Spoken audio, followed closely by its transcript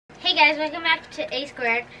Hey guys, welcome back to A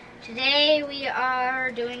Squared. Today we are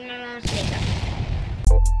doing my mom's makeup.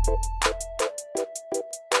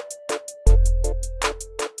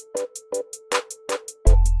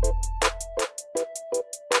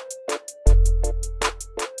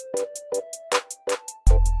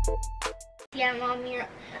 Yeah, Mom, you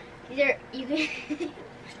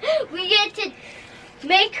we get to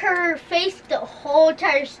make her face the whole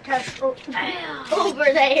entire stuff over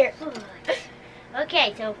there.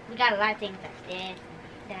 Okay, so we got a lot of things like this,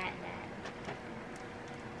 that,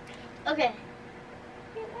 that. Okay.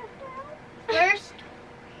 First.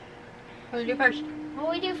 What do we do first? What do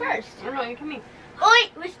we do first? I don't know, you tell me. Oh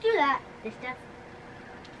wait, let's do that. This stuff.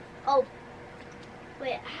 Oh.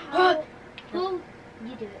 Wait, how? Who?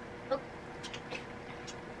 You do it. Oh.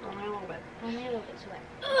 Only a little bit. Only a little bit sweat.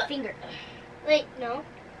 Finger. Wait, no.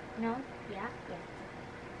 No? Yeah? Yeah.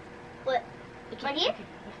 What? Right here? Okay.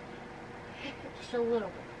 Yeah. Just a little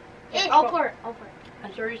bit. I'll pour it. I'll pour it.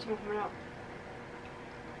 I sure just coming out.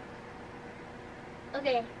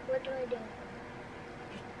 Okay, what do I do?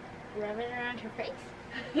 Rub it around her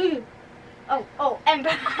face. oh,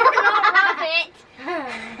 Ember.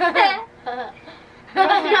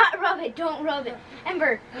 Not rub it. Don't rub it.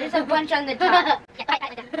 Ember, there's a bunch on the top.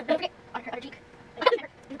 On her cheek.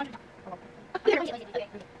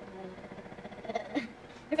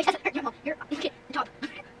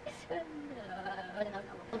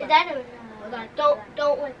 Is that a... Hold on.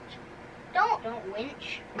 Don't winch. Don't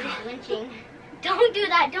winch. Winching. Don't do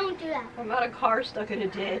that. Don't do that. I'm not a car stuck in a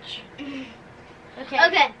ditch.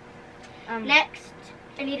 Okay. Next,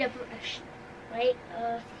 I need a brush. Wait.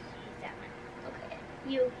 That one. Okay.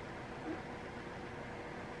 You.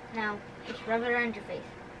 Now, just rub it around your face,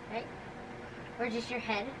 right? Or just your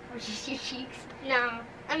head, or just your cheeks. No,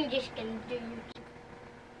 I'm just gonna do your cheeks.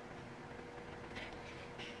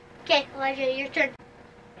 Okay, Elijah, your turn.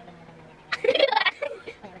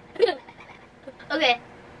 Okay.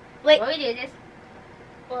 Wait. What do we do this?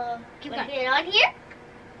 Well, keep going. Get it on here.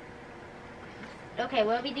 Okay,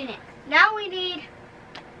 what do we do next? Now we need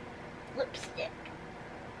lipstick.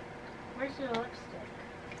 Where's the lipstick?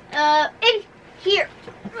 In here.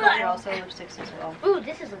 Those are also lipsticks as well. Ooh,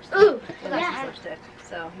 this is lipstick. Ooh, yeah. that's lipstick.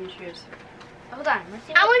 So you choose. Hold on. Let's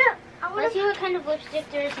see. Let's see what kind of lipstick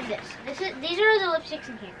there is in this. These are the lipsticks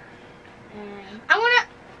in here. I wanna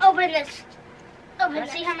open this.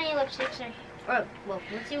 Let's see how many lipsticks are. Oh, well,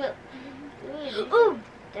 let's see what. Ooh,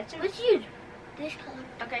 let's use this color.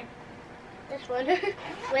 Okay. This one.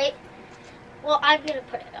 Wait. Well, I'm gonna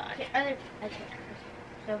put it on. Okay.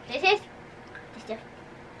 So this is this stuff.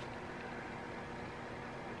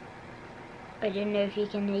 I didn't know if you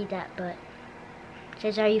can read that, but it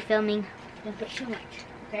says, "Are you filming?" Don't put too much.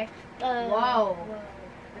 Okay. Whoa.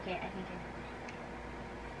 Okay, I think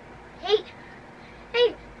I.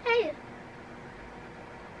 Hey!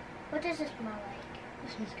 What does this smell like?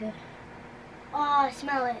 This smells good. Oh,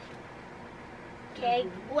 smell it. Okay,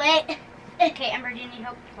 wait. Okay, Ember, do you need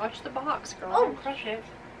help? Watch the box, girl. Oh. Don't crush it.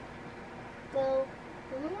 Go.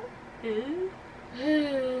 Ooh.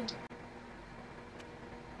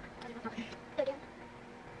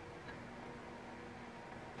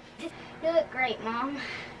 You look great, Mom.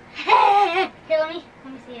 Here, let me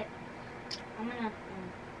see it. I'm gonna.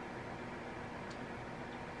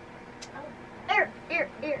 Here.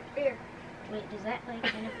 Wait, does that like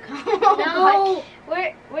kind of come? No.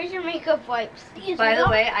 Where's your makeup wipes? By the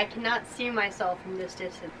way, I cannot see myself from this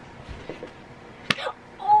distance.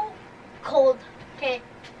 Oh, cold. Okay.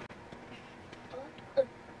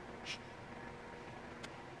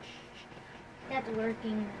 That's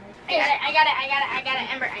working. I got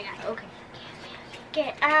it, Ember. I got it. Okay.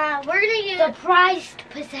 Okay. We're gonna use the prized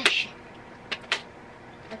possession.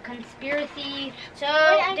 The conspiracy. So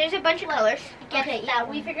there's a bunch of colors. Okay. Yeah,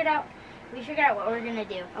 we figured out what we're gonna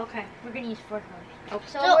do. Okay. We're gonna use 4 colors. Okay.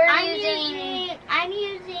 So I'm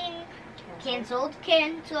using canceled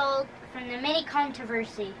from the mini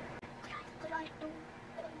controversy.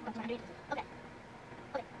 Okay.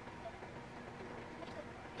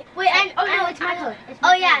 Wait, no, it's my color.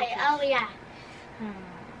 Oh yeah.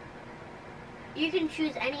 You can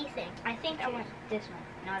choose anything. I think I want this one,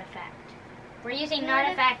 not a fact. We're using not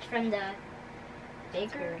a fact from the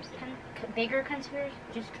bigger conspiracy.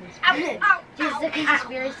 Just conspiracy. Just the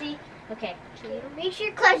conspiracy. Okay. Make sure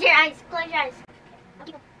you close your eyes. Close your eyes.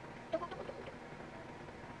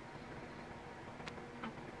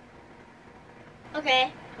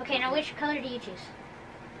 Okay. Okay, now which color do you choose?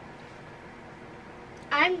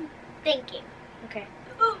 I'm thinking. Okay.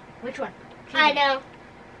 Which one? I know.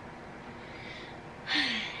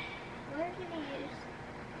 We're gonna use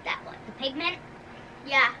that one. The pigment?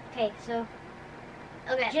 Yeah. Okay, so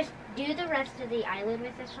Okay. Just do the rest of the eyelid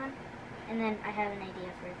with this one, and then I have an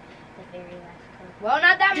idea for the very last color. Well,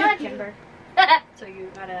 not that much, Ember. So you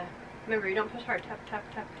gotta remember, you don't push hard. Tap, tap,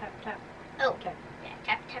 tap, tap, tap. Oh. Okay. Yeah,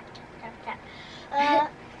 tap, tap, tap, tap,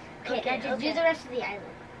 tap. Okay, now just do the rest of the eyelid.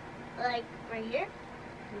 Like right here?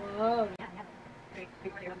 Whoa.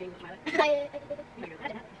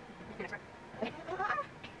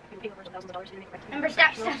 Ember,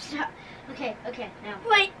 stop. Okay, now.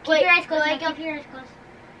 Wait, Keep your eyes closed. Keep your eyes closed.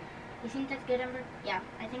 You think that's good, Ember? Yeah,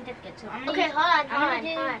 I think that's good. So I'm gonna use,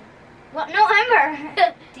 hold on. Well, no,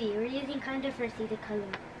 Ember. See, we're using contour for see the color.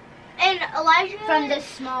 And Elijah from the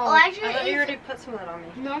small. Elijah, I thought you already put some of that on me.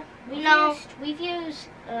 No, we've used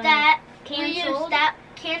that canceled. We used that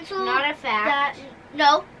canceled. Not a fact.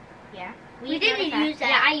 No. Yeah. We didn't use that.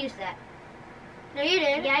 Yeah, I used that. No, you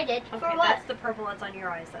did. Yeah, I did. Okay, for what? That's the purple that's on your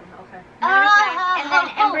eyes then. Okay. Not a fact. And then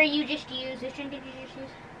Ember, you just used. Which one did you just use?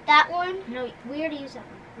 That one? No, we already used that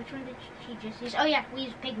one. Which one did she just use? Oh yeah, we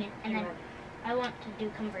used pigment, and then I want to do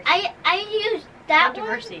conversion. I used that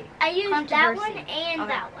Controversy. one. I used that one and okay.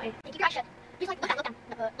 that one. Keep your eyes shut. Just like look down.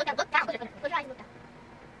 Close your eyes and look down.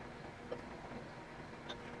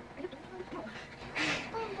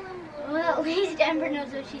 Well, at least Ember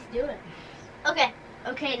knows what she's doing. Okay.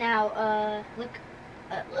 Okay, now look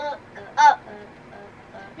up.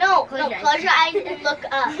 No, close your eyes and look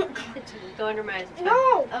up. Go under my eyes.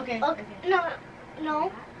 No. Okay.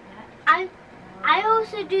 No. I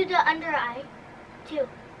also do the under eye too.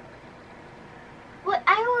 What?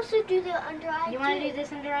 I also do the under eye. You want to do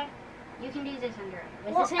this under eye? You can do this under eye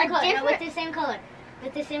with Well, the same color. No, different- with the same color.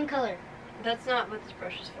 With the same color. That's not what this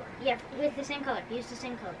brush is for. Yeah, with the same color. Use the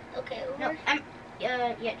same color. Okay. No,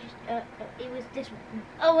 yeah, just it was this one.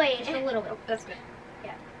 Oh wait. Just a little bit. Oh, that's good.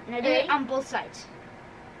 Yeah. Now do it on both sides.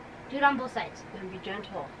 Do it on both sides. And be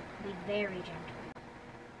gentle. Be very gentle.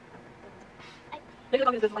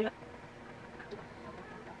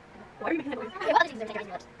 Why are you making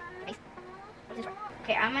that noise?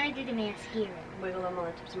 Okay, I'm gonna do the mascara. Wiggle them on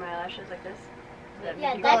the tips of my eyelashes like this. Does that Yeah,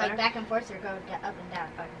 make you Go feel like better? back and forth or go up and down,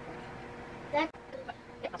 back and forth. Yeah,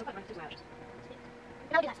 also put my tips of my eyelashes.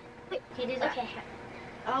 No, do that. Wait. Okay, do that. Okay.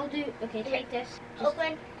 I'll do. Okay, take this. Just,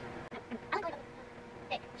 Open.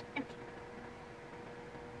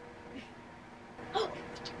 oh,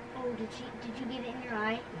 did you get it in your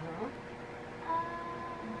eye? No.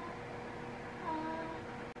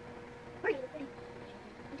 Where are you?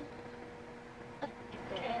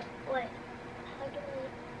 Okay. Wait. How do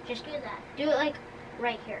we Just do that? do it like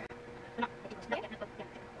right here.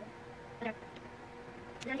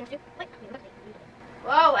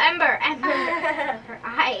 Whoa, Ember! Her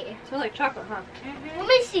eye. It smells like chocolate, huh? Let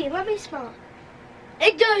me see. Let me smell it.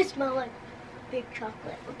 It does smell like big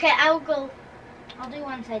chocolate. Okay, I will go. I'll do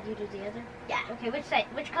one side, you do the other. Yeah. Okay, which side?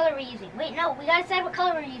 Which color are we using? Wait, no, we gotta decide what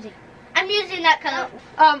color we're using. I'm using that color.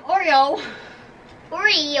 Oreo.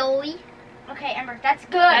 Oreo. Okay, Ember, that's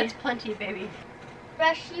good. That's plenty, baby.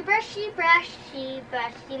 Brushy, brushy, brushy,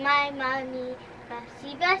 brushy, my mommy.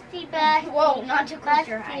 Brushy, brushy, brushy. Whoa, not too close to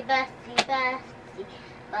your eye. Brushy, brushy,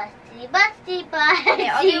 brushy, brushy, brushy. Okay,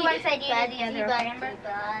 I'll do one side, you do the other, okay, Ember?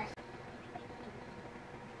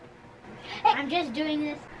 I'm just doing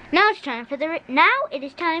this. Now it's time for now it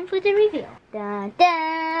is time for the reveal. Dun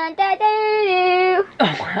dun dun dun.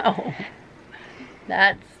 Oh, wow.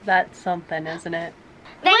 That's something, isn't it?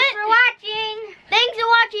 Thanks for watching. Thanks for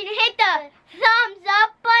watching. Hit the thumbs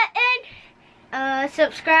up button.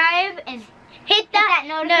 Subscribe and Hit that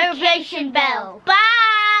notification bell.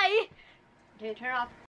 Bye. Okay, turn it off.